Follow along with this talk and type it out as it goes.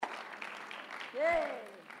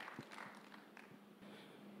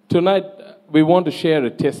Tonight, we want to share a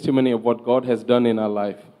testimony of what God has done in our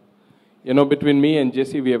life. You know, between me and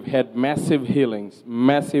Jesse, we have had massive healings,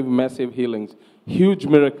 massive healings, huge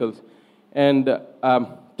miracles. And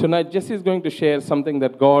tonight, Jesse is going to share something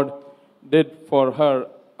that God did for her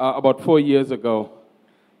about 4 years ago.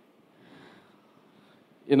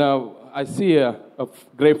 You know, I see a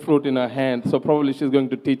grapefruit in her hand, so probably she's going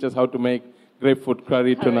to teach us how to make grapefruit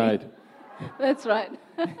curry tonight. That's right.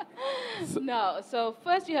 So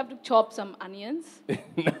first you have to chop some onions.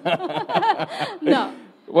 No.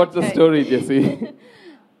 What's the story, Jesse?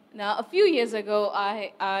 Now, a few years ago,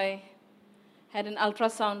 I had an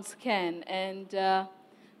ultrasound scan, and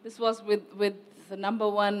this was with the number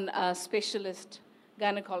one specialist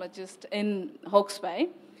gynecologist in Hawke's Bay.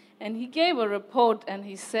 And he gave a report, and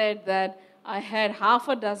he said that I had 6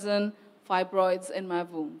 fibroids in my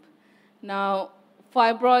womb. Now,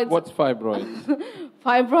 fibroids... What's fibroids?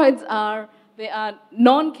 Fibroids are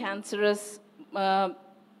non-cancerous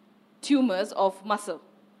tumors of muscle,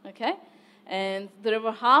 okay? And there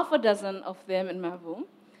were 6 of them in my womb.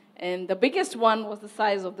 And the biggest one was the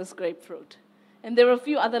size of this grapefruit. And there were a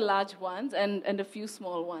few other large ones and a few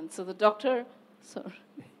small ones. So the doctor... Sorry,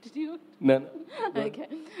 did you? No. Okay.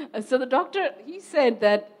 So the doctor, he said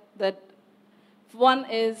that one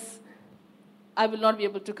is, I will not be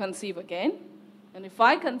able to conceive again. And if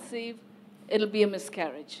I conceive, it'll be a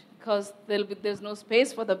miscarriage because there's no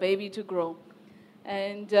space for the baby to grow.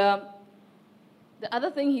 And the other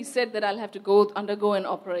thing he said that I'll have to undergo an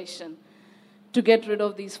operation to get rid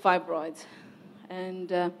of these fibroids.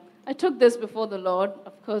 And I took this before the Lord.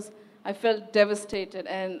 Of course, I felt devastated,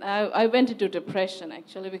 and I went into depression,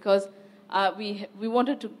 actually, because we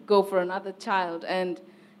wanted to go for another child, and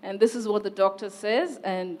this is what the doctor says,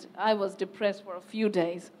 and I was depressed for a few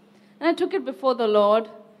days. And I took it before the Lord,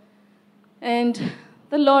 and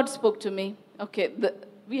the Lord spoke to me. Okay,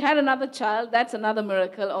 we had another child. That's another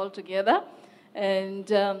miracle altogether.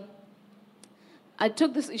 And I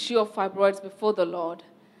took this issue of fibroids before the Lord,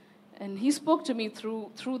 and He spoke to me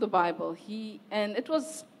through the Bible. And it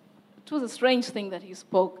was a strange thing that He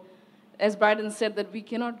spoke. As Bryden said, that we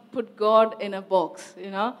cannot put God in a box,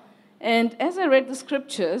 you know. And as I read the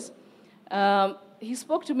scriptures, He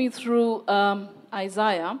spoke to me through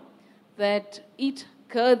Isaiah that eat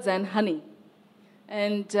curds and honey.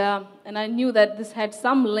 And I knew that this had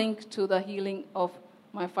some link to the healing of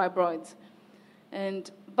my fibroids.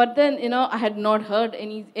 But then, you know, I had not heard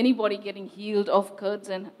anybody getting healed of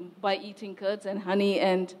by eating curds and honey.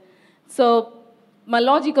 And so my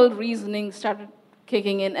logical reasoning started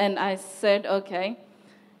kicking in, and I said, okay,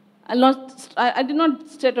 I did not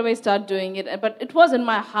straight away start doing it, but it was in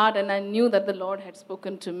my heart, and I knew that the Lord had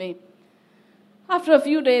spoken to me. After a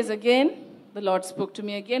few days again, the Lord spoke to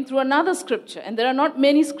me again through another scripture, and there are not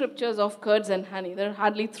many scriptures of curds and honey. There are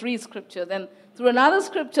hardly 3 scriptures, and through another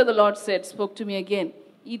scripture, the Lord spoke to me again,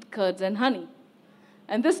 eat curds and honey.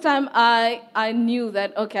 And this time, I knew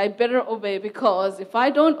that, okay, I better obey, because if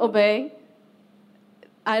I don't obey,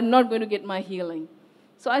 I'm not going to get my healing.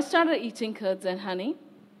 So I started eating curds and honey.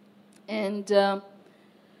 And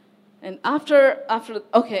after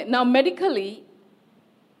okay, now medically,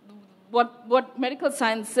 what medical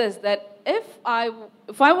science says that if I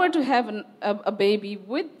were to have a baby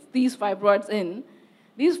with these fibroids in,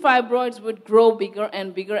 these fibroids would grow bigger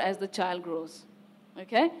and bigger as the child grows.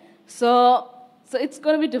 Okay? So it's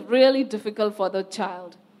going to be really difficult for the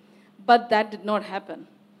child. But that did not happen.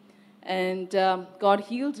 And God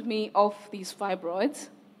healed me of these fibroids.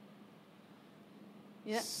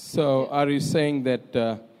 Yeah. So are you saying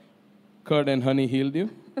that curd and honey healed you?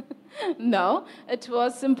 No, it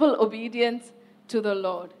was simple obedience to the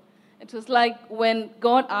Lord. It was like when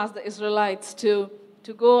God asked the Israelites to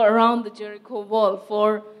go around the Jericho wall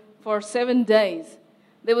for 7 days.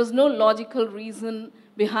 There was no logical reason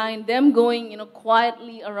behind them going,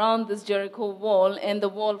 quietly around this Jericho wall and the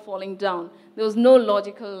wall falling down. There was no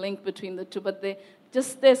logical link between the two, but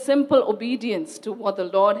their simple obedience to what the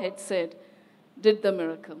Lord had said did the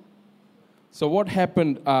miracle. So what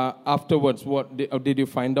happened afterwards? What did you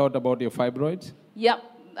find out about your fibroids? Yeah,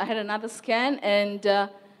 I had another scan, and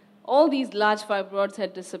all these large fibroids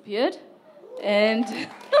had disappeared, and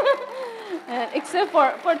except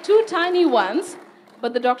for 2 tiny ones.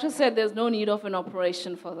 But the doctor said there's no need of an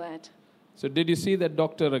operation for that. So did you see that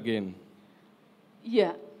doctor again?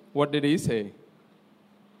 Yeah. What did he say?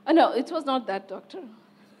 No, it was not that doctor.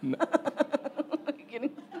 No. Are you kidding?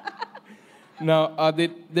 Now, the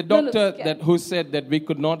doctor who said that we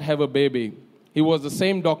could not have a baby, he was the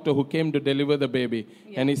same doctor who came to deliver the baby.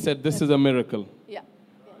 Yeah. And he said, this is a miracle. Yeah.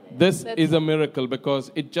 This is a miracle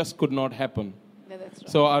because it just could not happen. That's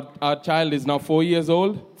right. So our child is now 4 years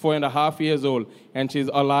old, 4.5 years old, and she's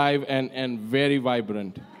alive and very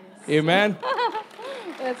vibrant. Yes. Amen?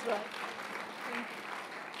 That's right.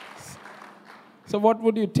 So what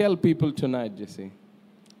would you tell people tonight, Jesse?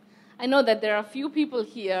 I know that there are few people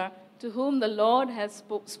here to whom the Lord has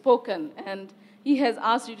spoken, and He has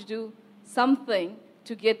asked you to do something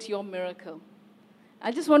to get your miracle.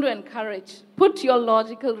 I just want to encourage, put your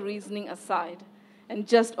logical reasoning aside and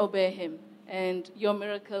just obey Him, and your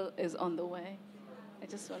miracle is on the way. I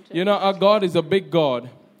just want to... You know, our God is a big God.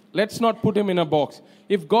 Let's not put Him in a box.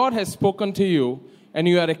 If God has spoken to you and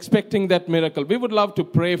you are expecting that miracle, we would love to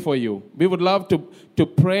pray for you. We would love to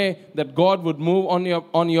pray that God would move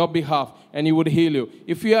on your behalf and He would heal you.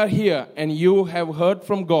 If you are here and you have heard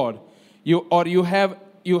from God, you have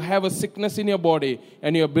a sickness in your body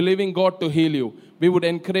and you are believing God to heal you, we would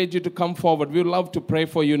encourage you to come forward. We would love to pray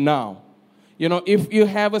for you now. You know, if you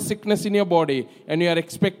have a sickness in your body and you are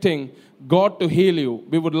expecting God to heal you,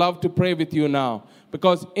 we would love to pray with you now.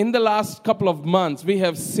 Because in the last couple of months, we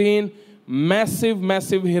have seen massive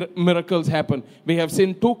miracles happen. We have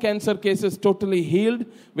seen 2 cancer cases totally healed.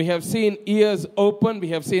 We have seen ears open. We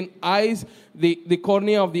have seen eyes, the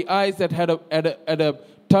cornea of the eyes that had a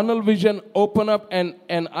tunnel vision open up and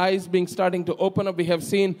eyes starting to open up. We have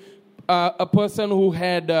seen a person who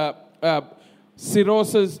had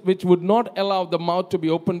cirrhosis, which would not allow the mouth to be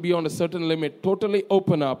open beyond a certain limit, totally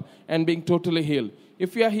open up and being totally healed.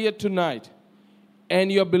 If you are here tonight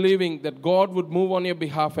and you're believing that God would move on your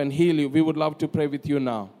behalf and heal you, we would love to pray with you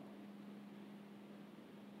now.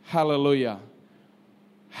 Hallelujah.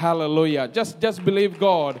 Hallelujah. Just believe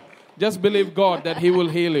God. Just believe God that He will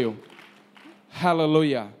heal you.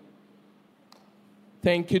 Hallelujah.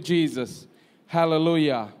 Thank you, Jesus.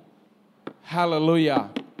 Hallelujah. Hallelujah.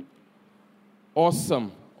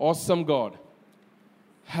 Awesome. Awesome God.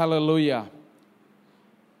 Hallelujah.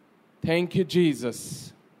 Thank you,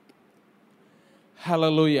 Jesus.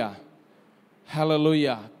 Hallelujah.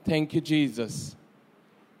 Hallelujah. Thank you, Jesus.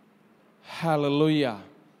 Hallelujah.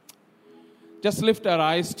 Just lift our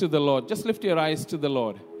eyes to the Lord. Just lift your eyes to the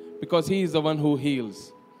Lord. Because He is the one who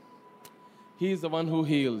heals. He is the one who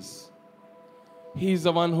heals. He is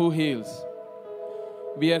the one who heals.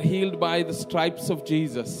 We are healed by the stripes of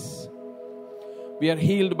Jesus. We are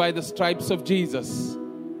healed by the stripes of Jesus.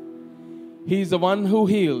 He is the one who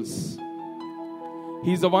heals.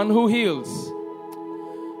 He is the one who heals.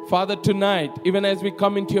 Father, tonight, even as we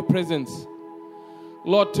come into your presence,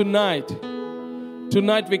 Lord, tonight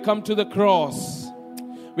we come to the cross.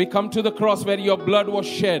 We come to the cross where your blood was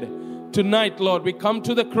shed. Tonight, Lord, we come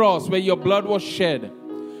to the cross where your blood was shed.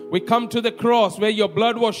 We come to the cross where your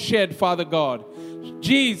blood was shed, Father God.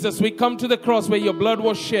 Jesus, we come to the cross where your blood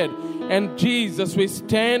was shed. And Jesus, we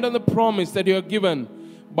stand on the promise that you have given.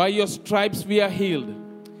 By your stripes we are healed.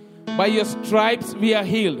 By your stripes we are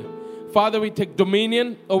healed. Father, we take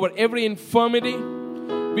dominion over every infirmity.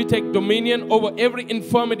 We take dominion over every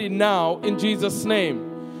infirmity now in Jesus'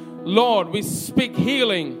 name. Lord, we speak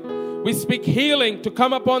healing. We speak healing to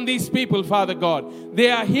come upon these people, Father God. They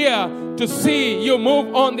are here to see you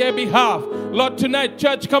move on their behalf. Lord, tonight,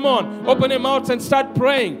 church, come on. Open your mouths and start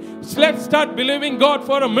praying. Let's start believing God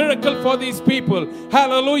for a miracle for these people.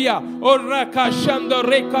 Hallelujah.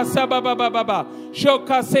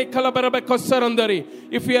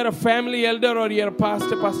 If you are a family elder or you are a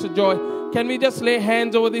pastor, Pastor Joy, can we just lay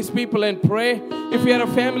hands over these people and pray? If you are a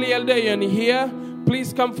family elder and here,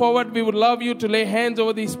 please come forward. We would love you to lay hands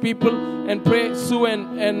over these people and pray. Sue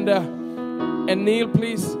and Neil,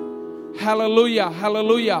 please. Hallelujah,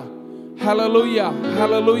 hallelujah, hallelujah,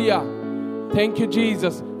 hallelujah. Thank you,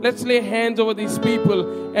 Jesus. Let's lay hands over these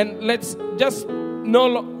people and let's just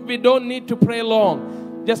we don't need to pray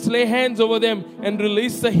long. Just lay hands over them and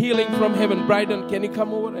release the healing from heaven. Bryden, can you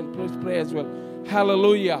come over and please pray as well?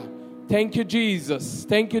 Hallelujah. Thank you, Jesus.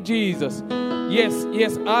 Thank you, Jesus.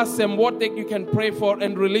 Yes, ask them what you can pray for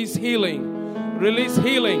and release healing. Release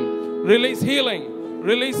healing. Release healing.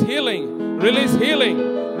 Release healing. Release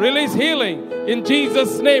healing. Release healing. In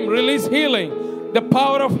Jesus' name, release healing. The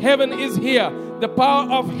power of heaven is here. The power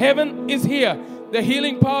of heaven is here. The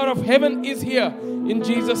healing power of heaven is here. In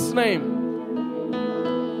Jesus' name.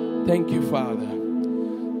 Thank you, Father.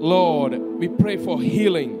 Lord, we pray for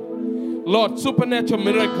healing. Lord, supernatural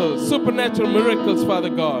miracles, Father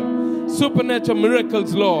God. Supernatural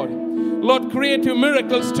miracles, Lord. Lord, creative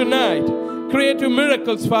miracles tonight. Creative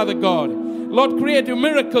miracles, Father God. Lord, creative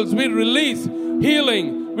miracles. We release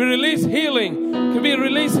healing. We release healing. We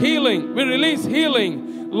release healing. We release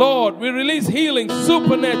healing. Lord, we release healing.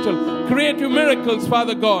 Supernatural. Creative miracles,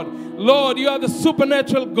 Father God. Lord, you are the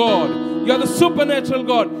supernatural God. You're the supernatural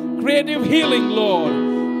God. Creative healing,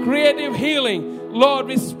 Lord. Creative healing. Lord,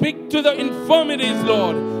 we speak to the infirmities,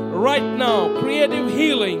 Lord, right now. Creative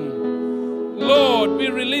healing. Lord, we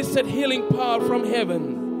release that healing power from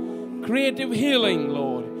heaven. Creative healing,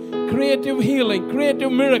 Lord. Creative healing.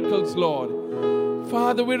 Creative miracles, Lord.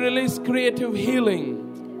 Father, we release creative healing.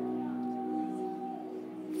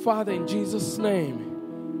 Father, in Jesus'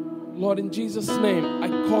 name, Lord, in Jesus' name, I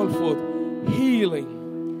call forth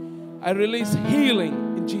healing. I release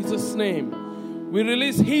healing in Jesus' name. We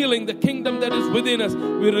release healing, the kingdom that is within us.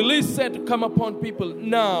 We release that to come upon people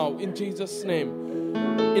now in Jesus' name.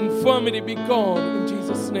 Infirmity be gone in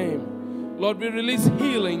Jesus' name. Lord, we release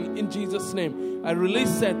healing in Jesus' name. I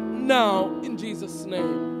release that now in Jesus'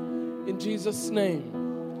 name. In Jesus'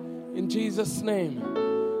 name. In Jesus' name.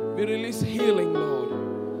 We release healing,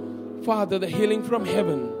 Lord. Father, the healing from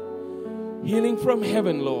heaven. Healing from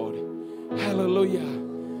heaven, Lord.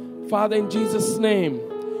 Hallelujah. Father, in Jesus' name.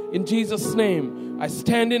 In Jesus' name, I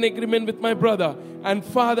stand in agreement with my brother. And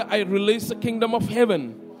Father, I release the kingdom of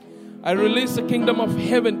heaven. I release the kingdom of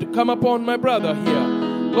heaven to come upon my brother here.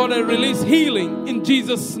 Lord, I release healing in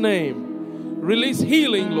Jesus' name. Release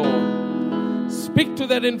healing, Lord. Speak to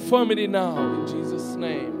that infirmity now in Jesus'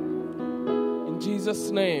 name. In Jesus'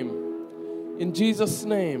 name. In Jesus'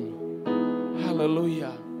 name.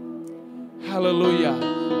 Hallelujah. Hallelujah.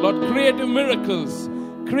 Lord, creative miracles.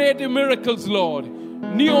 Creative miracles, Lord.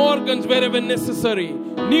 New organs wherever necessary.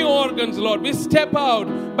 New organs, Lord. We step out.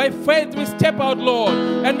 By faith, we step out, Lord.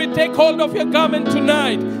 And we take hold of your garment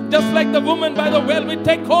tonight. Just like the woman by the well, we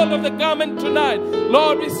take hold of the garment tonight.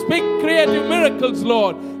 Lord, we speak creative miracles,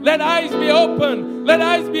 Lord. Let eyes be open. Let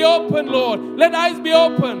eyes be open, Lord. Let eyes be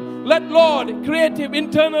open. Let, Lord, creative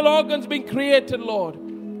internal organs be created, Lord.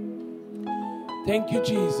 Thank you,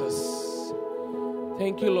 Jesus.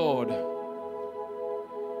 Thank you, Lord.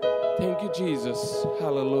 Thank you, Jesus.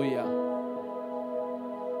 Hallelujah.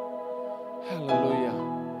 Hallelujah.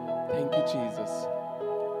 Thank you, Jesus.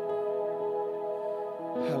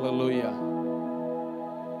 Hallelujah.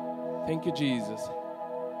 Thank you, Jesus.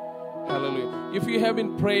 Hallelujah. If you have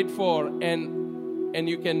been prayed for and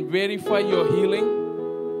you can verify your healing,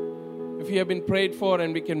 if you have been prayed for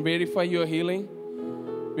and we can verify your healing,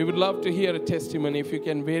 we would love to hear a testimony if you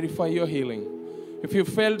can verify your healing. If you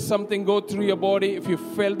felt something go through your body, if you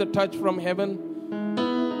felt the touch from heaven,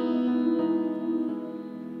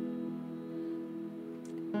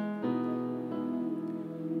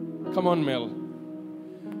 come on, Mel.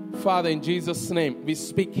 Father, in Jesus' name, we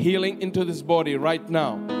speak healing into this body right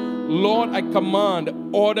now. Lord, I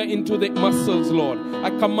command order into the muscles, Lord.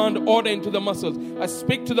 I command order into the muscles. I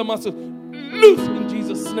speak to the muscles. Loose in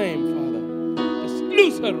Jesus' name, Father. Just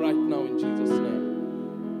loose her right now in Jesus'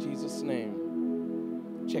 name. Jesus' name.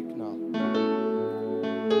 Check now.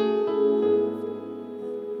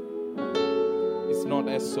 It's not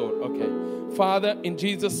as sore. Okay. Father, in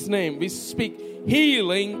Jesus' name, we speak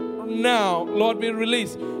healing now. Lord, we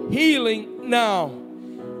release healing now.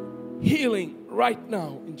 Healing right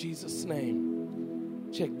now in Jesus' name.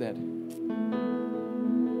 Check that.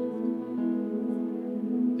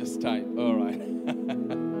 Just tight. All right.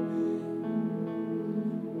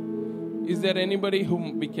 Is there anybody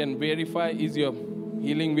whom we can verify? Is your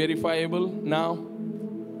healing verifiable now?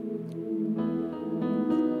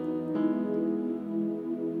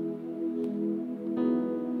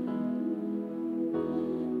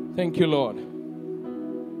 Thank you, Lord.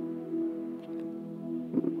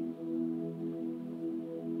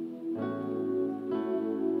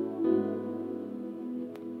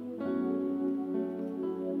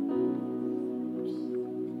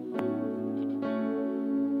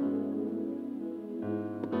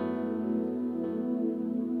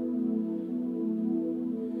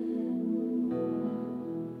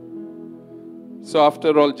 So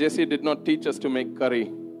after all, Jessie did not teach us to make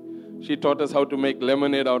curry. She taught us how to make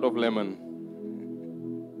lemonade out of lemon.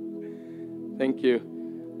 Thank you.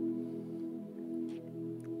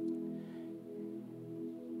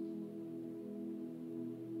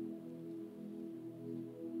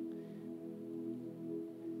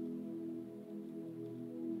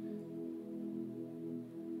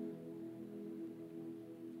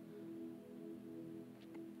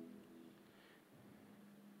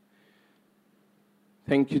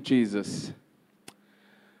 Thank you, Jesus.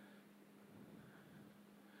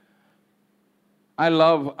 I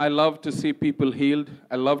love to see people healed.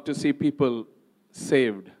 I love to see people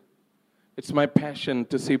saved. It's my passion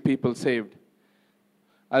to see people saved.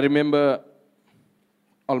 I remember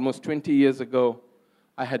almost 20 years ago,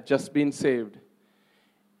 I had just been saved.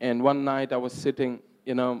 And one night I was sitting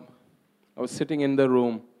in the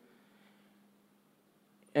room.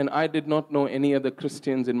 And I did not know any other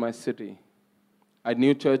Christians in my city. I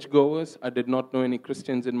knew churchgoers. I did not know any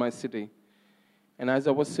Christians in my city. And as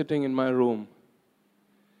I was sitting in my room,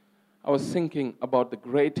 I was thinking about the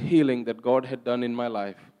great healing that God had done in my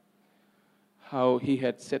life. How He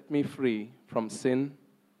had set me free from sin,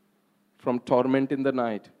 from torment in the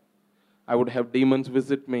night. I would have demons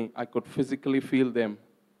visit me. I could physically feel them.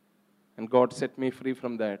 And God set me free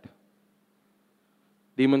from that.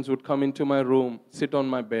 Demons would come into my room, sit on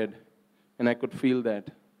my bed, and I could feel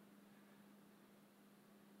that.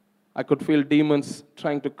 I could feel demons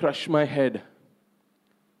trying to crush my head.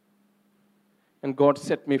 And God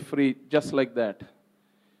set me free just like that.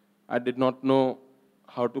 I did not know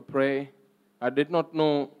how to pray. I did not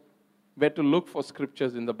know where to look for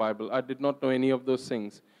scriptures in the Bible. I did not know any of those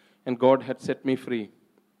things. And God had set me free.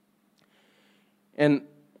 And,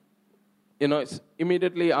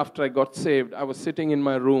 immediately after I got saved, I was sitting in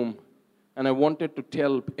my room and I wanted to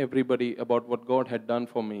tell everybody about what God had done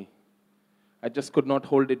for me. I just could not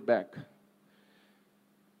hold it back.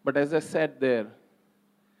 But as I sat there,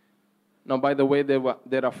 now by the way, there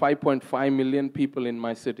are 5.5 million people in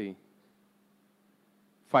my city.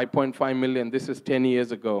 5.5 million, this is 10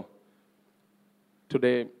 years ago.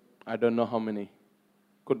 Today, I don't know how many.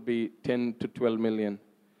 Could be 10 to 12 million.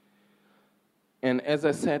 And as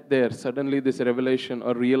I sat there, suddenly this revelation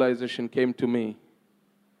or realization came to me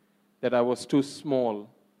that I was too small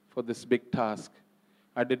for this big task.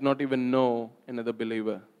 I did not even know another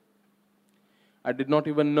believer. I did not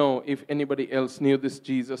even know if anybody else knew this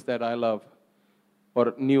Jesus that I love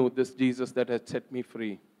or knew this Jesus that had set me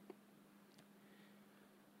free.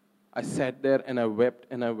 I sat there and I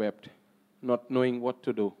wept, not knowing what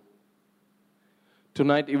to do.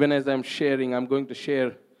 Tonight, even as I'm sharing, I'm going to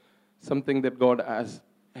share something that God has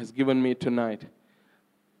given me tonight.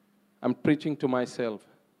 I'm preaching to myself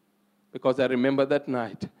because I remember that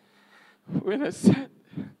night when I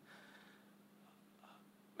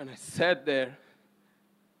sat there,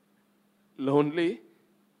 lonely,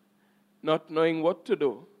 not knowing what to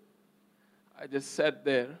do. I just sat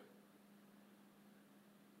there,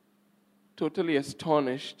 totally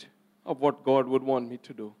astonished of what God would want me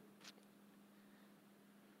to do.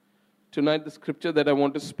 Tonight, the scripture that I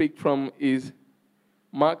want to speak from is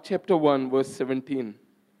Mark chapter 1, verse 17.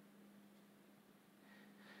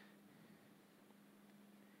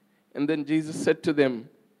 And then Jesus said to them,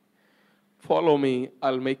 "Follow me,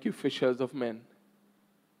 I'll make you fishers of men."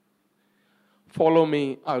 Follow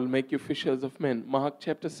me, I'll make you fishers of men. Mark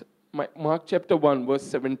chapter 1, verse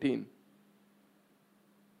 17.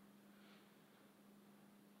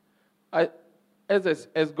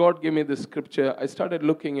 As God gave me this scripture, I started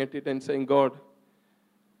looking at it and saying, God,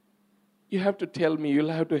 you have to tell me, you'll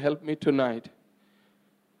have to help me tonight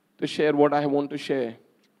to share what I want to share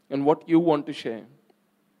and what you want to share.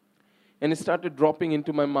 And it started dropping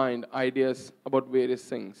into my mind ideas about various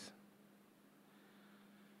things.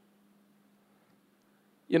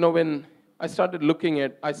 When I started looking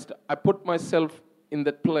at, I put myself in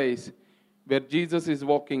that place where Jesus is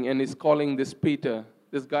walking and is calling this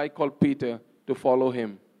guy called Peter, to follow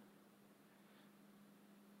him.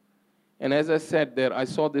 And as I sat there, I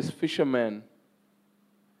saw this fisherman.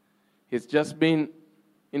 He's just been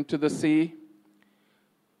into the sea.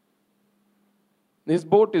 His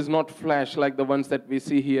boat is not flash like the ones that we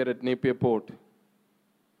see here at Napier Port.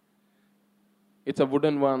 It's a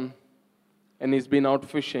wooden one, and he's been out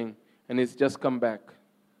fishing, and he's just come back.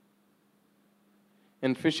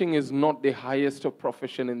 And fishing is not the highest of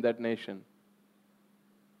profession in that nation.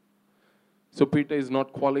 So Peter is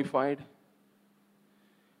not qualified.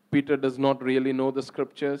 Peter does not really know the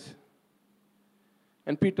scriptures.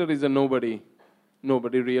 And Peter is a nobody.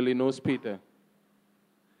 Nobody really knows Peter.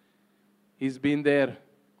 He's been there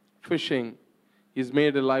fishing. He's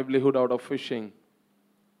made a livelihood out of fishing.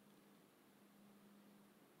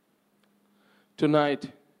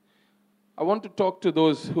 Tonight, I want to talk to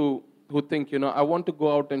those who think, I want to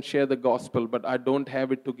go out and share the gospel, but I don't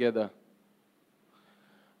have it together.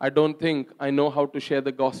 I don't think I know how to share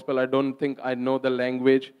the gospel. I don't think I know the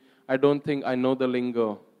language. I don't think I know the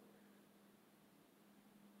lingo.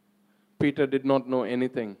 Peter did not know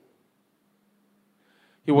anything.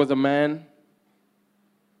 He was a man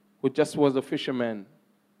who just was a fisherman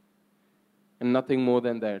and nothing more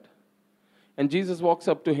than that. And Jesus walks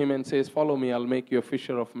up to him and says, "Follow me, I'll make you a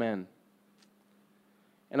fisher of men."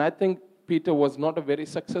 And I think Peter was not a very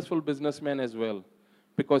successful businessman as well,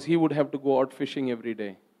 because he would have to go out fishing every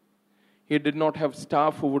day. He did not have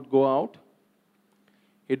staff who would go out.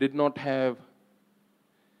 He did not have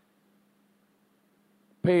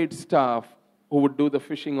paid staff who would do the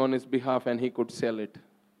fishing on his behalf and he could sell it.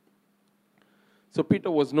 So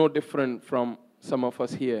Peter was no different from some of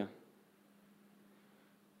us here.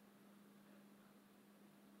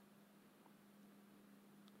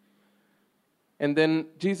 And then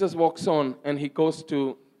Jesus walks on and he goes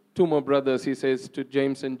to two more brothers. He says to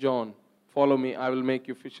James and John, "Follow me, I will make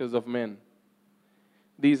you fishers of men."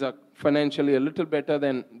 These are financially a little better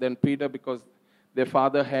than Peter because their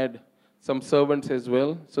father had some servants as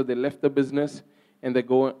well. So they left the business and they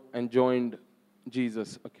go and joined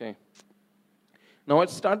Jesus. Okay. Now I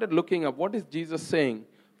started looking up, what is Jesus saying?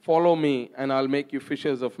 Follow me and I'll make you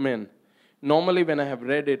fishers of men. Normally when I have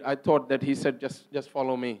read it, I thought that he said, just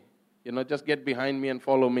follow me. Just get behind me and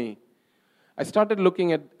follow me. I started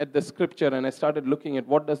looking at the scripture and I started looking at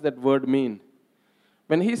what does that word mean.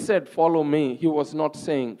 When he said follow me, he was not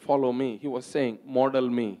saying follow me. He was saying model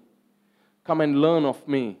me. Come and learn of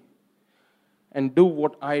me and do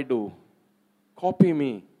what I do. Copy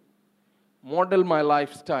me. Model my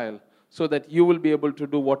lifestyle so that you will be able to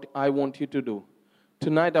do what I want you to do.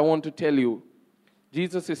 Tonight I want to tell you,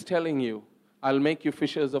 Jesus is telling you, I'll make you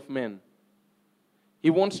fishers of men. He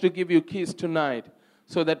wants to give you keys tonight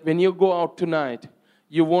so that when you go out tonight,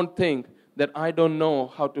 you won't think that I don't know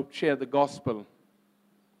how to share the gospel.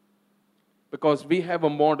 Because we have a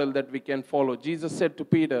model that we can follow. Jesus said to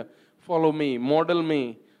Peter, follow me, model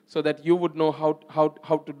me, so that you would know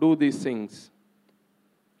how to do these things.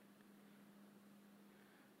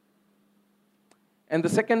 And the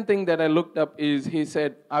second thing that I looked up is, he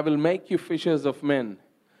said, I will make you fishers of men.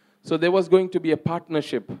 So there was going to be a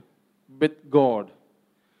partnership with God.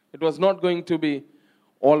 It was not going to be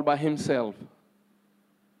all by himself.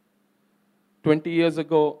 20 years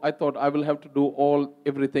ago, I thought I will have to do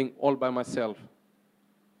everything all by myself.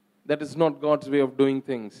 That is not God's way of doing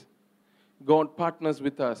things. God partners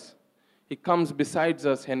with us. He comes beside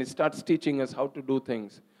us and he starts teaching us how to do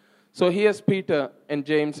things. So here's Peter and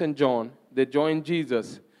James and John. They join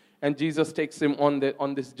Jesus, and Jesus takes them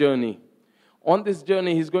on this journey. On this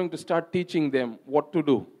journey, he's going to start teaching them what to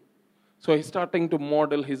do. So he's starting to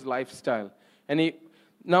model his lifestyle.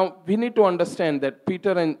 Now, we need to understand that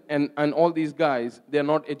Peter and all these guys, they're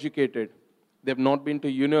not educated. They've not been to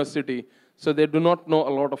university, so they do not know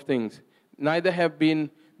a lot of things. Neither have been,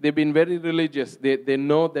 they've been very religious. They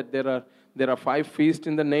know that there are 5 feasts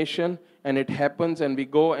in the nation, and it happens, and we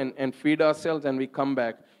go and feed ourselves, and we come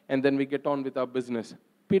back, and then we get on with our business.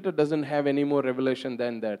 Peter doesn't have any more revelation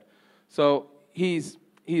than that. So he's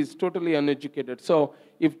totally uneducated. So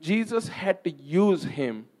if Jesus had to use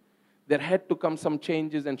him, there had to come some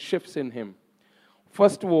changes and shifts in him.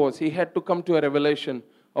 First was, he had to come to a revelation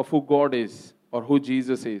of who God is or who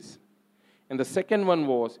Jesus is. And the second one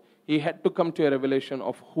was, he had to come to a revelation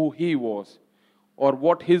of who he was or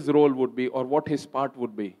what his role would be or what his part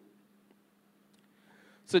would be.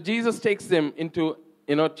 So Jesus takes them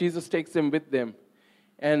with them.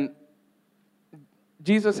 And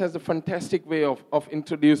Jesus has a fantastic way of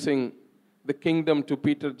introducing the kingdom to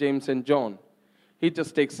Peter, James, and John. He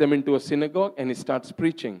just takes them into a synagogue and he starts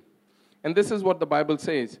preaching. And this is what the Bible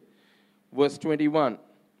says. Verse 21.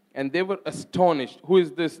 And they were astonished. Who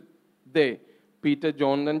is this they? Peter,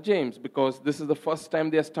 John, and James. Because this is the first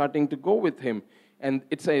time they are starting to go with him. And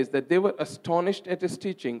it says that they were astonished at his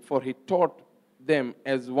teaching, for he taught them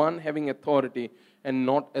as one having authority and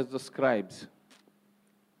not as the scribes.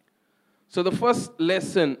 So the first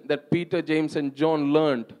lesson that Peter, James, and John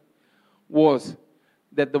learned was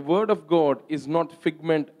that the word of God is not a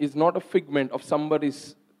figment of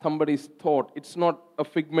somebody's thought. It's not a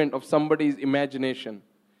figment of somebody's imagination.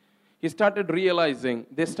 They started realizing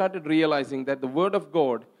that the word of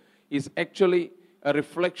God is actually a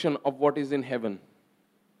reflection of what is in heaven.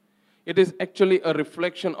 It is actually a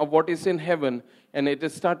reflection of what is in heaven, and it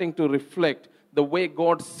is starting to reflect the way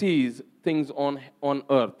God sees things on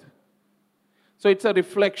earth. So it's a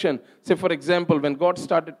reflection. Say, for example, when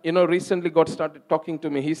recently God started talking to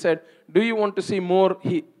me. He said, do you want to see more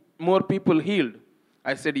people healed?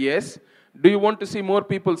 I said, yes. Do you want to see more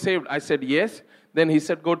people saved? I said, yes. Then he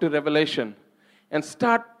said, go to Revelation and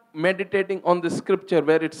start meditating on the scripture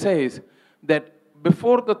where it says that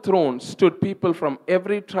before the throne stood people from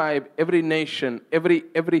every tribe, every nation,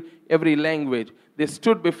 every language. They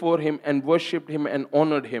stood before him and worshipped him and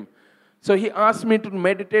honored him. So he asked me to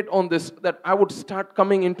meditate on this, that I would start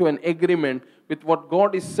coming into an agreement with what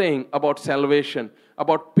God is saying about salvation,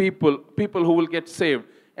 about people who will get saved.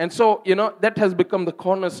 And so, that has become the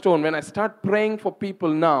cornerstone. When I start praying for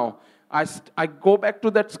people now, I go back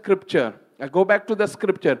to that scripture. I go back to the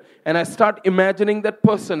scripture and I start imagining that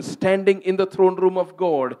person standing in the throne room of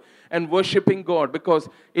God and worshiping God, because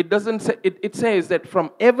it doesn't say, it says that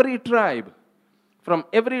from every tribe,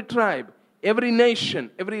 every nation,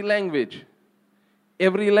 every language.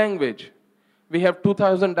 every language. We have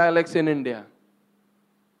 2,000 dialects in India.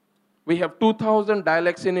 We have 2,000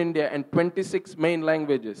 dialects in India and 26 main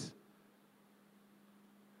languages.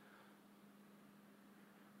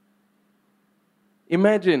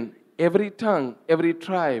 Imagine every tongue, every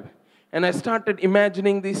tribe. And I started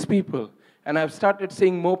imagining these people. And I've started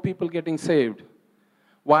seeing more people getting saved.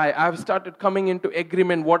 Why? I've started coming into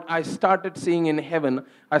agreement. What I started seeing in heaven,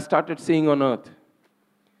 I started seeing on earth.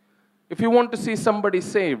 If you want to see somebody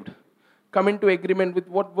saved, come into agreement with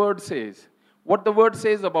what word says. What the word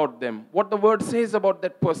says about them. What the word says about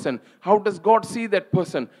that person. How does God see that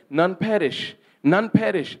person? None perish. None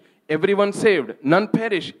perish. Everyone saved. None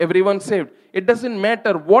perish. Everyone saved. It doesn't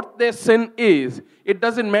matter what their sin is. It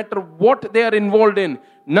doesn't matter what they are involved in.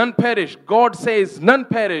 None perish. God says none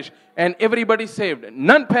perish and everybody saved.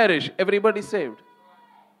 None perish. Everybody saved.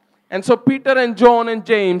 And so Peter and John and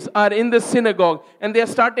James are in the synagogue and they are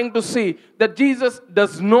starting to see that Jesus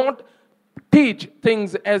does not teach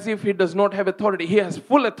things as if he does not have authority. He has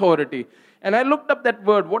full authority. And I looked up that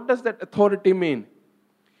word. What does that authority mean?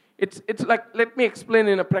 It's like, let me explain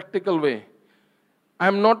in a practical way.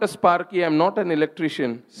 I'm not a sparky, I'm not an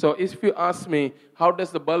electrician. So if you ask me, how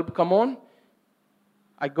does the bulb come on?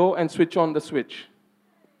 I go and switch on the switch.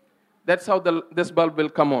 That's how this bulb will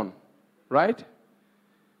come on, right?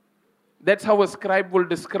 That's how a scribe will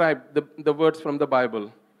describe the words from the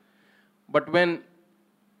Bible. But when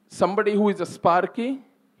somebody who is a sparky,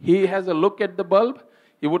 he has a look at the bulb,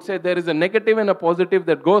 he would say there is a negative and a positive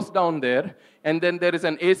that goes down there, and then there is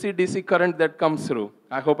an AC-DC current that comes through.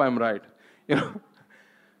 I hope I'm right.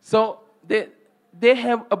 So they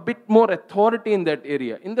have a bit more authority in that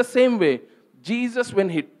area. In the same way, Jesus, when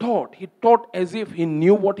he taught as if he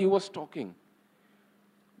knew what he was talking.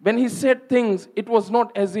 When he said things, it was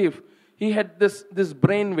not as if he had this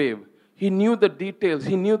brainwave. He knew the details.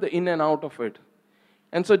 He knew the in and out of it.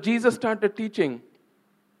 And so Jesus started teaching.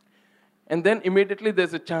 And then immediately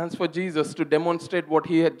there's a chance for Jesus to demonstrate what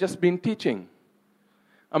he had just been teaching.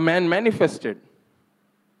 A man manifested.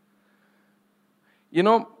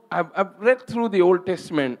 I've read through the Old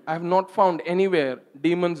Testament. I have not found anywhere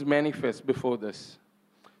demons manifest before this.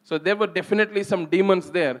 So there were definitely some demons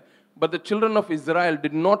there, but the children of Israel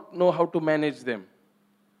did not know how to manage them.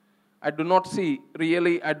 I do not see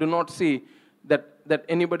that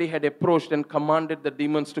anybody had approached and commanded the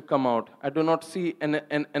demons to come out. I do not see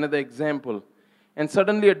another example. And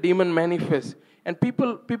suddenly a demon manifests. And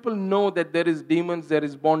people know that there is demons, there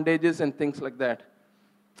is bondages and things like that.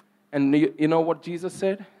 And you know what Jesus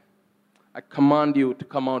said? I command you to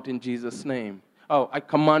come out in Jesus' name. Oh, I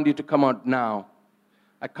command you to come out now.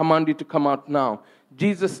 I command you to come out now.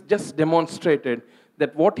 Jesus just demonstrated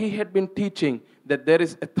that what he had been teaching, that there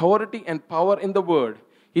is authority and power in the word,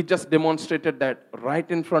 he just demonstrated that right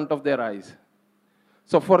in front of their eyes.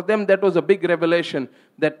 So for them, that was a big revelation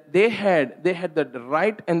that they had the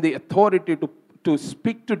right and the authority to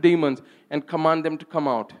speak to demons and command them to come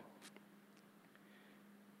out.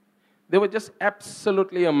 They were just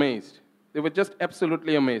absolutely amazed. They were just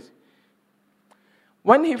absolutely amazed.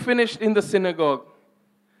 When he finished in the synagogue,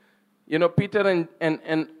 Peter and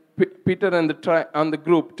the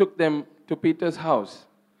group took them to Peter's house.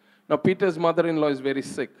 Now, Peter's mother-in-law is very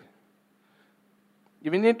sick.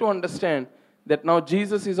 We need to understand that now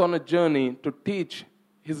Jesus is on a journey to teach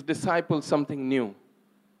his disciples something new.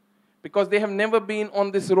 Because they have never been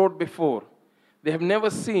on this road before. They have never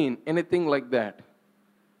seen anything like that.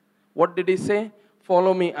 What did he say?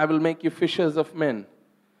 Follow me, I will make you fishers of men.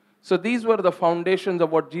 So these were the foundations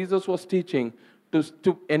of what Jesus was teaching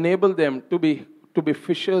to enable them to be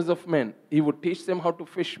fishers of men. He would teach them how to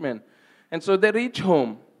fish men. And so they reach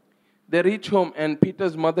home. And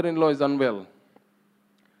Peter's mother-in-law is unwell.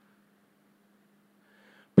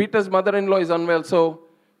 Peter's mother-in-law is unwell, so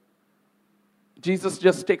Jesus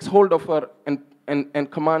just takes hold of her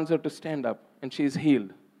and commands her to stand up, and she is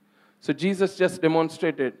healed. So Jesus just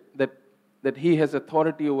demonstrated that he has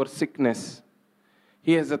authority over sickness.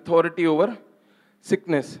 He has authority over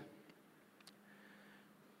sickness.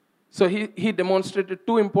 So he demonstrated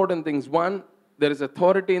two important things. One, there is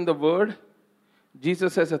authority in the word.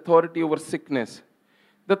 Jesus has authority over sickness.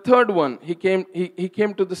 The third one, he came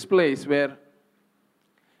to this place where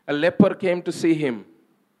a leper came to see him.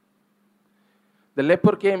 The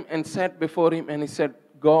leper came and sat before him and he said,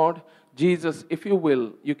 God, Jesus, if you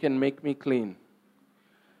will, you can make me clean.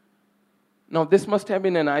 Now, this must have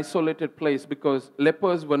been an isolated place because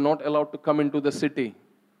lepers were not allowed to come into the city.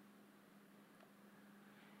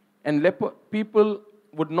 And people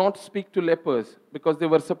would not speak to lepers because they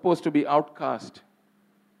were supposed to be outcast.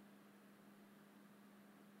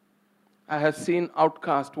 I have seen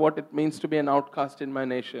outcast, what it means to be an outcast in my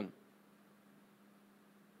nation.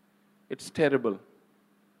 It's terrible.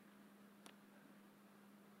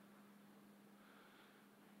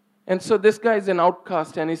 And so this guy is an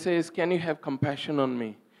outcast and he says, can you have compassion on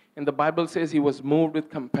me? And the Bible says he was moved with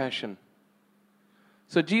compassion.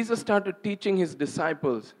 So Jesus started teaching his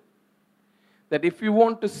disciples that if you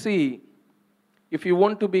want to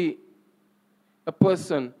be a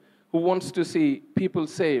person who wants to see people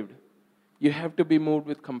saved, you have to be moved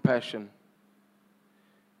with compassion.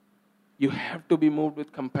 You have to be moved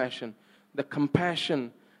with compassion. The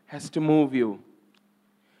compassion has to move you.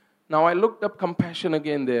 Now I looked up compassion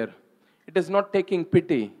again there. It is not taking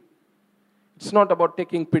pity. It's not about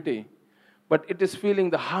taking pity, but it is feeling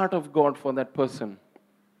the heart of God for that person.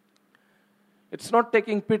 It's not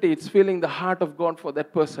taking pity, it's feeling the heart of God for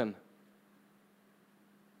that person.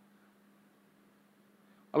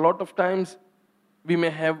 A lot of times we may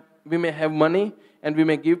have money and we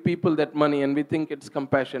may give people that money and we think it's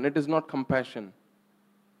compassion. It is not compassion.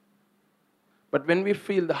 But when we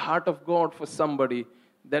feel the heart of God for somebody,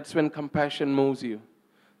 that's when compassion moves you.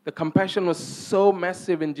 The compassion was so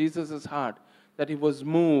massive in Jesus' heart that he was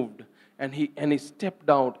moved and he stepped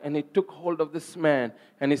out and he took hold of this man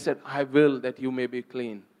and he said, I will that you may be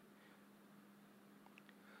clean.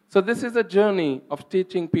 So this is a journey of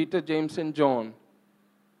teaching Peter, James, and John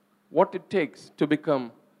what it takes to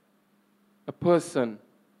become a person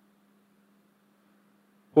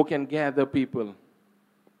who can gather people.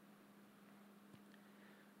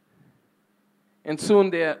 And soon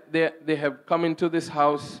they have come into this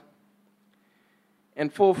house,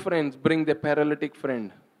 and 4 friends bring their paralytic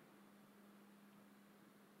friend.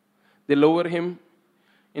 They lower him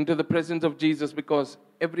into the presence of Jesus because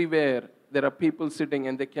everywhere there are people sitting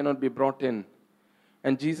and they cannot be brought in.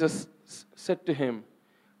 And Jesus said to him,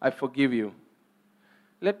 I forgive you.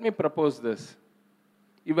 Let me propose this.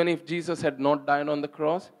 Even if Jesus had not died on the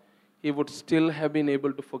cross, he would still have been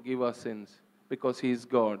able to forgive our sins because he is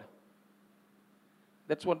God.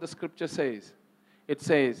 That's what the scripture says. It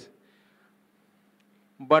says,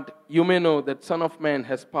 but you may know that Son of Man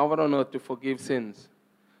has power on earth to forgive sins.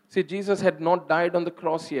 See, Jesus had not died on the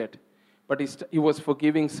cross yet, but he was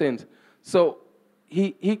forgiving sins. So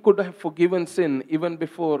he could have forgiven sin even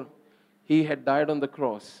before he had died on the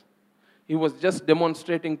cross. He was just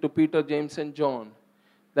demonstrating to Peter, James, and John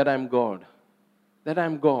that I'm God. That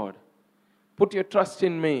I'm God. Put your trust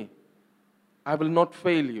in me. I will not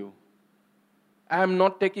fail you. I am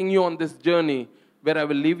not taking you on this journey where I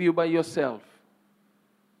will leave you by yourself.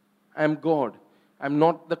 I am God. I'm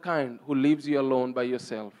not the kind who leaves you alone by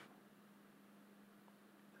yourself.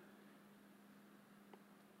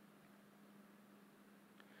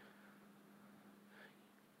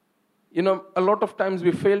 You know, a lot of times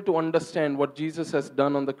we fail to understand what Jesus has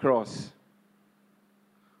done on the cross.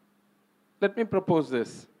 Let me propose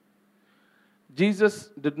this. Jesus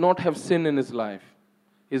did not have sin in his life.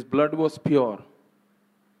 His blood was pure.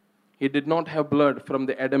 He did not have blood from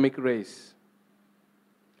the Adamic race.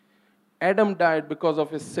 Adam died because of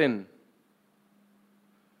his sin.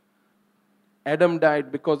 Adam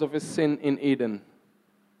died because of his sin in Eden.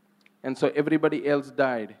 And so everybody else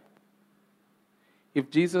died. If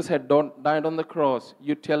Jesus had died on the cross,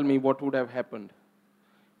 you tell me what would have happened.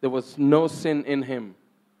 There was no sin in him.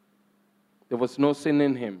 There was no sin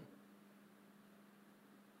in him.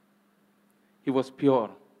 He was pure.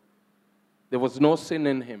 There was no sin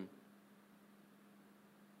in him.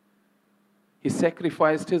 He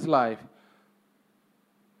sacrificed his life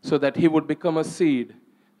so that he would become a seed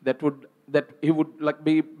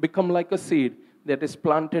become like a seed that is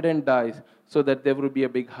planted and dies so that there will be a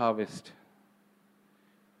big harvest.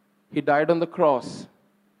 He died on the cross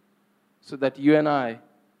so that you and I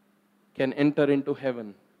can enter into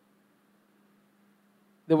heaven.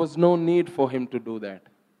 There was no need for him to do that.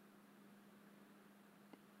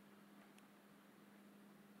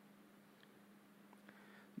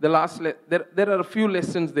 There are a few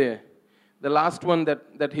lessons there. The last one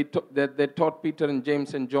that they taught Peter and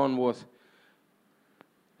James and John was,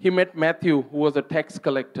 he met Matthew, who was a tax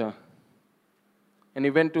collector, and he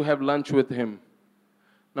went to have lunch with him.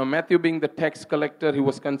 Now, Matthew being the tax collector, he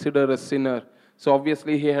was considered a sinner. So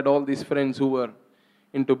obviously he had all these friends who were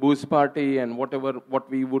into booze party and what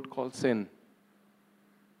we would call sin.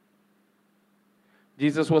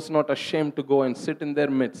 Jesus was not ashamed to go and sit in their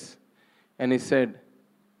midst. And he said,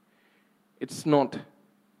 it's not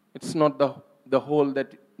the whole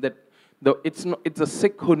it's the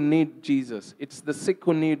sick who need Jesus. It's the sick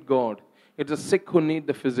who need God. It's the sick who need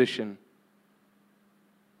the physician.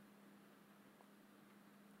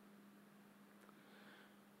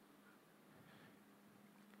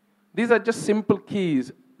 These are just simple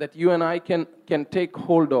keys that you and I can take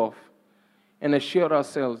hold of and assure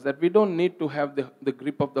ourselves that we don't need to have the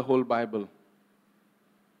grip of the whole Bible.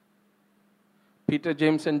 Peter,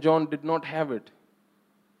 James, and John did not have it.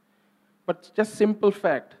 But just simple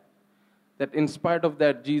fact that in spite of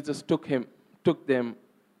that, Jesus took them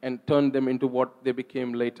and turned them into what they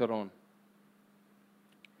became later on.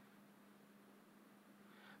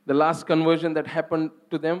 The last conversion that happened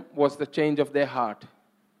to them was the change of their heart.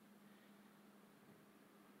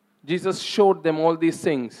 Jesus showed them all these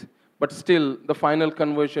things, but still the final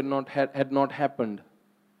conversion had not happened.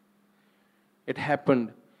 It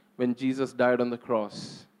happened when Jesus died on the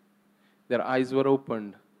cross. Their eyes were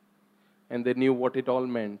opened, and they knew what it all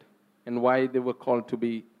meant and why they were called to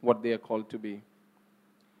be what they are called to be.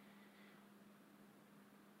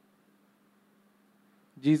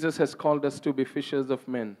 Jesus has called us to be fishers of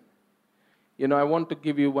men. You know, I want to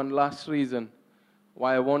give you one last reason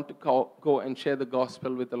why I want to go and share the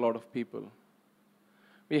gospel with a lot of people.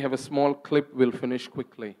 We have a small clip, we'll finish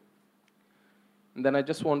quickly. And then I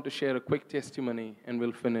just want to share a quick testimony and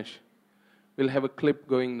we'll finish. We'll have a clip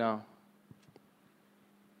going now.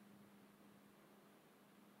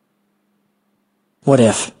 What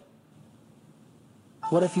if?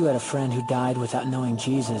 What if you had a friend who died without knowing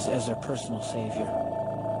Jesus as their personal Savior?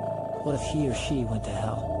 What if he or she went to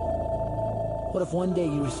hell? What if one day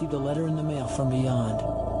you received a letter in the mail from beyond?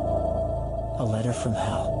 A letter from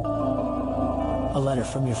hell. A letter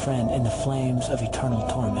from your friend in the flames of eternal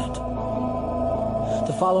torment.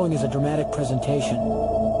 The following is a dramatic presentation.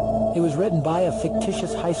 It was written by a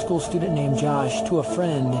fictitious high school student named Josh to a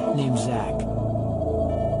friend named Zach.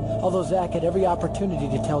 Although Zach had every opportunity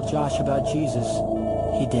to tell Josh about Jesus,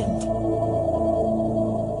 he didn't.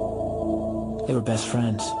 They were best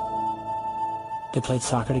friends. They played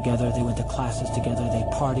soccer together, they went to classes together, they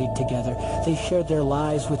partied together, they shared their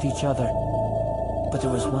lives with each other. But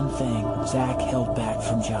there was one thing Zach held back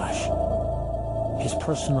from Josh: his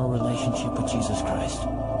personal relationship with Jesus Christ.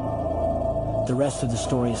 The rest of the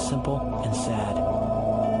story is simple and sad.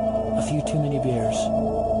 A few too many beers,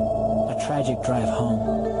 a tragic drive home,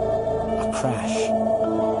 a crash,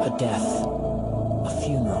 a death, a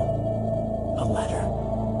funeral, a letter.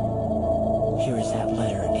 Here is that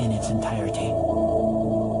letter in its entirety.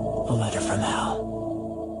 A letter from hell.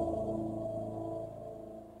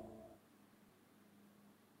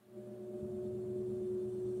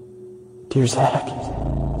 Dear Zach,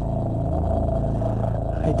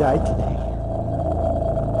 I died today.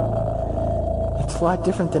 It's a lot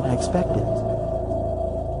different than I expected.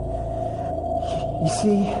 You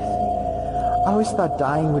see, I always thought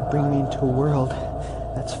dying would bring me into a world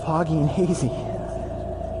that's foggy and hazy.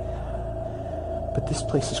 But this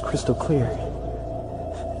place is crystal clear.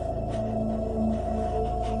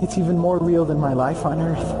 It's even more real than my life on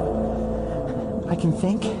earth. I can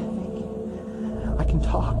think. I can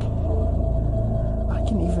talk. I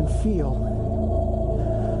can even feel.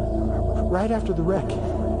 Right after the wreck,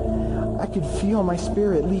 I could feel my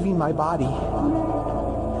spirit leaving my body.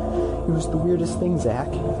 It was the weirdest thing, Zach.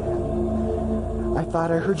 I thought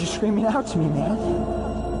I heard you screaming out to me, man.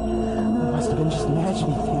 I must have been just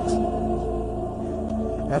imagining things.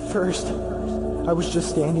 At first, I was just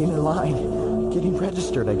standing in line, getting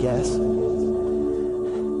registered, I guess.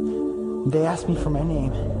 They asked me for my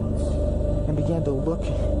name and began to look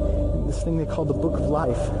in this thing they called the Book of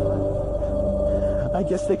Life. I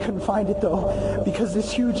guess they couldn't find it, though, because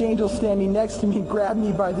this huge angel standing next to me grabbed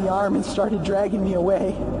me by the arm and started dragging me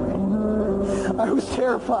away. I was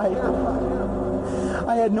terrified.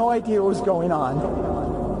 I had no idea what was going on.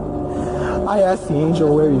 I asked the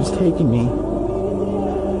angel where he was taking me,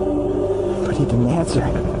 but he didn't answer.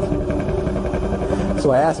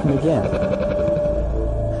 So I asked him again.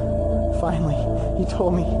 Finally, he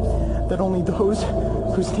told me that only those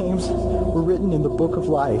whose names were written in the Book of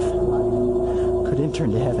Life could enter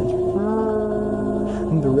into heaven.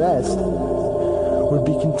 And the rest would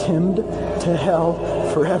be condemned to hell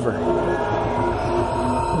forever.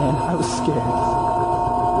 Man, I was scared.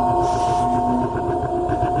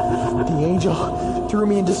 The angel threw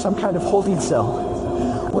me into some kind of holding cell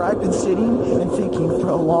where I've been sitting and thinking for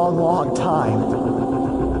a long, long time.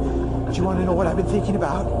 Do you want to know what I've been thinking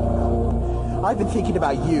about? I've been thinking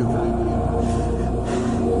about you.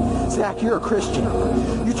 Zach, you're a Christian.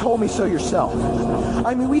 You told me so yourself.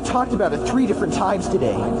 I mean, we talked about it 3 different times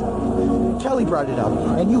today. Kelly brought it up,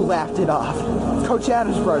 and you laughed it off. Coach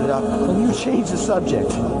Adams brought it up, and you changed the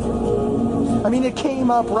subject. I mean, it came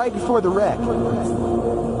up right before the wreck.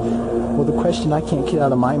 Well, the question I can't get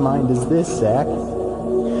out of my mind is this, Zach.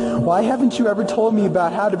 Why haven't you ever told me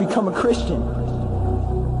about how to become a Christian?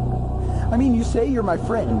 I mean, you say you're my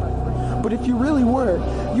friend. But if you really were,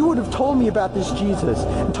 you would have told me about this Jesus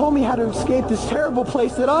and told me how to escape this terrible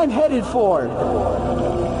place that I'm headed for.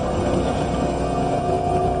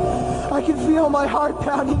 I can feel my heart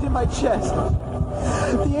pounding in my chest.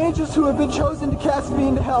 The angels who have been chosen to cast me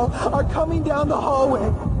into hell are coming down the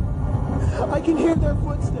hallway. I can hear their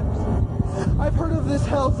footsteps. I've heard of this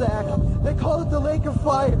hell, Zach. They call it the lake of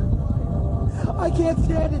fire. I can't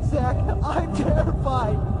stand it, Zach. I'm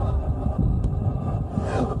terrified.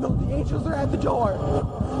 No, the angels are at the door.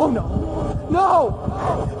 Oh, no.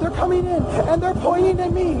 No! They're coming in, and they're pointing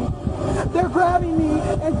at me. They're grabbing me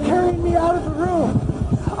and carrying me out of the room.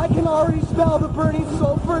 I can already smell the burning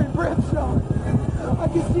sulfur and brimstone. I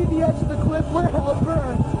can see the edge of the cliff where hell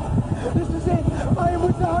burns. This is it. I am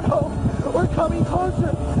without hope. We're coming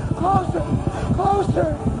closer, closer,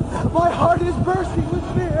 closer. My heart is bursting with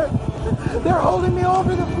fear. They're holding me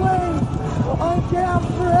over the flames. I'm damned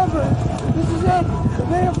forever. This is it.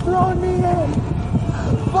 They have thrown me in.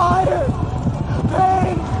 Fire,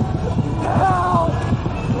 pain, hell.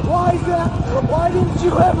 Why, Zach? Why didn't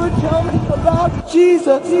you ever tell me about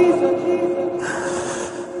Jesus?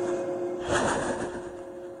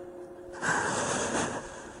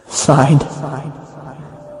 Signed.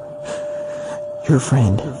 Your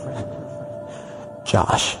friend,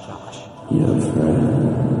 Josh. Your friend,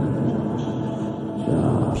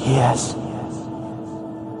 Josh. P.S.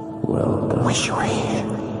 Welcome. Wish you were here.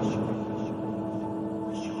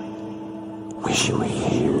 Wish you were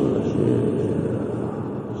here.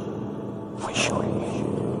 Wish you were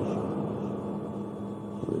here.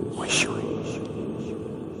 Wish you were here.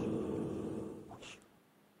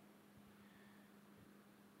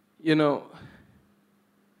 You know,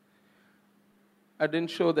 I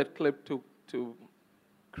didn't show that clip to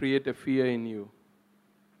create a fear in you.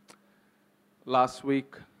 Last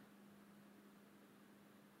week,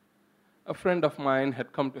 a friend of mine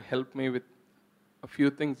had come to help me with a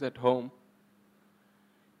few things at home.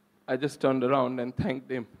 I just turned around and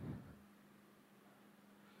thanked him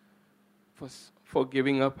for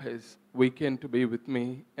giving up his weekend to be with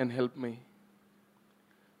me and help me.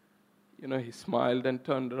 You know, he smiled and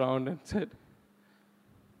turned around and said,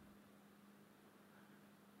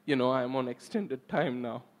 you know, I'm on extended time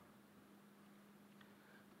now.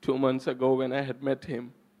 2 months ago when I had met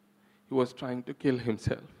him, he was trying to kill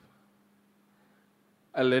himself.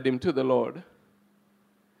 I led him to the Lord.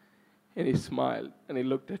 And he smiled and he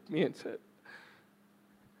looked at me and said,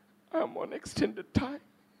 I'm on extended time.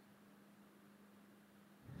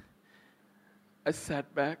 I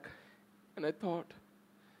sat back and I thought,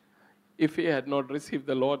 if he had not received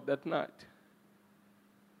the Lord that night,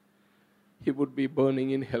 he would be burning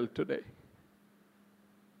in hell today.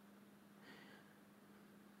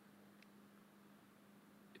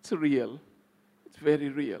 It's real. It's very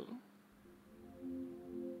real.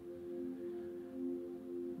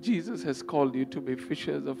 Jesus has called you to be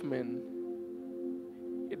fishers of men.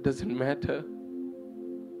 It doesn't matter.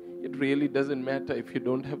 It really doesn't matter if you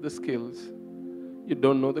don't have the skills. You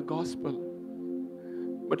don't know the gospel.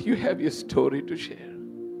 But you have your story to share.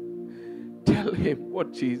 Tell him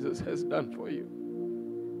what Jesus has done for you.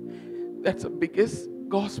 That's the biggest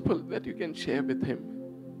gospel that you can share with him.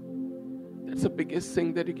 That's the biggest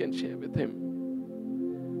thing that you can share with him.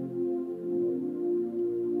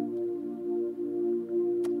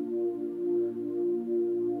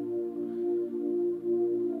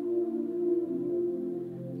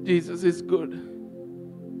 Jesus is good.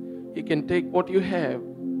 He can take what you have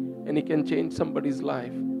and he can change somebody's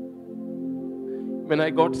life. When I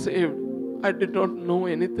got saved, I did not know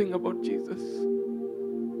anything about Jesus.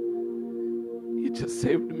 He just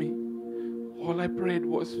saved me. All I prayed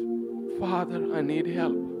was, Father, I need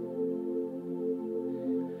help.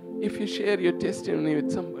 If you share your testimony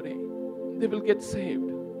with somebody, they will get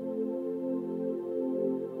saved.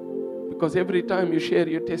 Because every time you share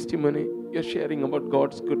your testimony, you're sharing about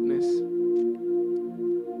God's goodness.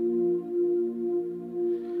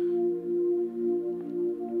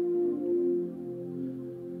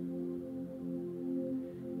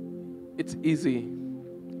 It's easy.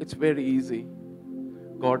 It's very easy.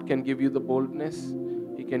 God can give you the boldness,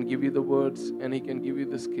 He can give you the words, and He can give you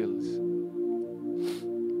the skills.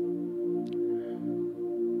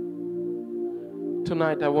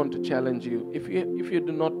 Tonight I want to challenge you. If you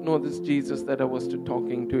do not know this Jesus that I was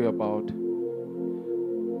talking to you about,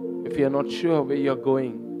 if you are not sure where you're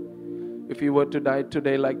going, if you were to die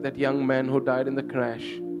today like that young man who died in the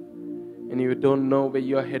crash, and you don't know where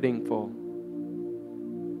you're heading for,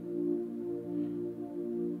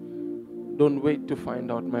 don't wait to find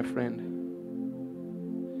out, my friend.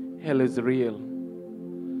 Hell is real.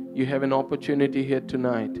 You have an opportunity here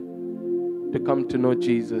tonight to come to know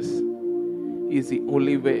Jesus. He is the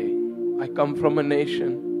only way. I come from a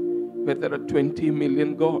nation where there are 20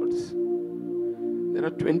 million gods. There are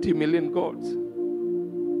 20 million gods.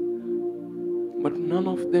 But none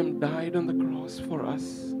of them died on the cross for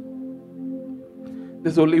us.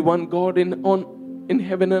 There's only one God in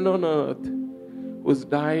heaven and on earth who's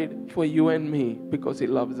died for you and me because He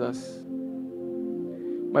loves us.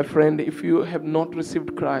 My friend, if you have not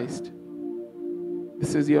received Christ,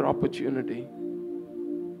 this is your opportunity.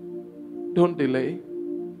 Don't delay.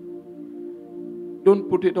 Don't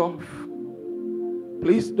put it off.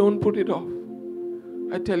 Please don't put it off.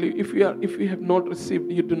 I tell you, if you have not received,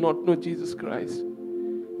 you do not know Jesus Christ,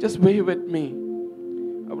 just wave at me.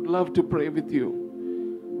 I would love to pray with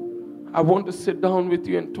you. I want to sit down with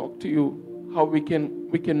you and talk to you how we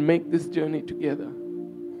can make this journey together.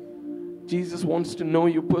 Jesus wants to know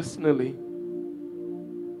you personally.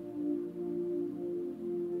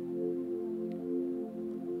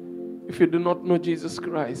 If you do not know Jesus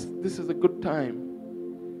Christ, this is a good time.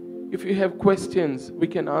 If you have questions, we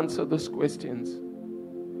can answer those questions.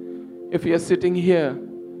 If you are sitting here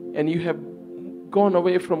and you have gone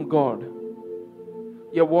away from God,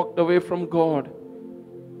 you have walked away from God,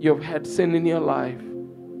 you have had sin in your life,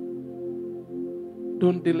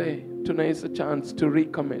 don't delay. Tonight is a chance to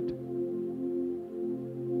recommit.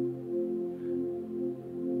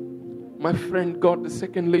 My friend got the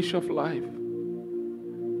second leash of life.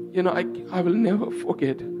 You know, I will never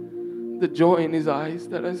forget the joy in his eyes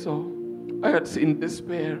that I saw. I had seen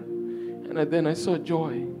despair, and then I saw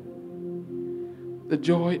joy. The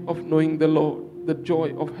joy of knowing the Lord, the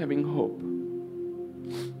joy of having hope.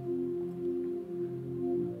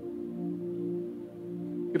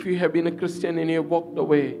 If you have been a Christian and you have walked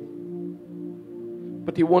away,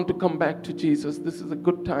 but you want to come back to Jesus, this is a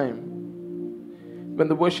good time. When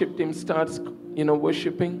the worship team starts,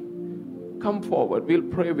 worshiping, come forward. We'll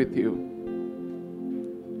pray with you.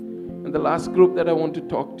 And the last group that I want to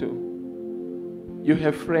talk to, you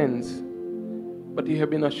have friends, but you have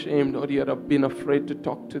been ashamed or you have been afraid to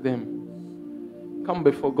talk to them. Come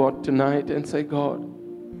before God tonight and say, God,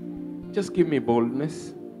 just give me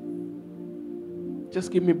boldness.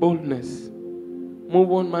 Just give me boldness.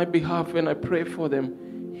 Move on my behalf when I pray for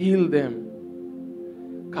them. Heal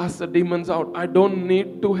them. Cast the demons out. I don't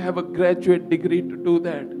need to have a graduate degree to do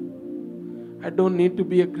that. I don't need to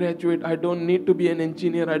be a graduate. I don't need to be an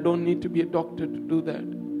engineer. I don't need to be a doctor to do that.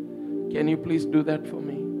 Can you please do that for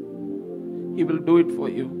me? He will do it for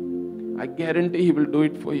you. I guarantee He will do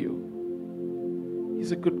it for you.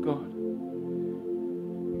 He's a good God.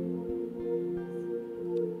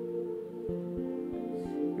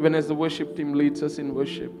 Even as the worship team leads us in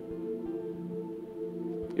worship,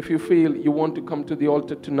 if you feel you want to come to the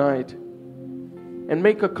altar tonight and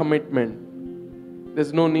make a commitment,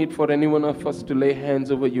 there's no need for any one of us to lay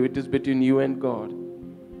hands over you. It is between you and God.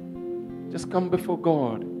 Just come before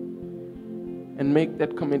God and make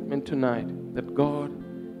that commitment tonight that, God,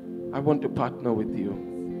 I want to partner with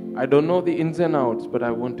you. I don't know the ins and outs, but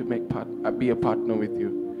I want to be a partner with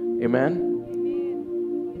you. Amen.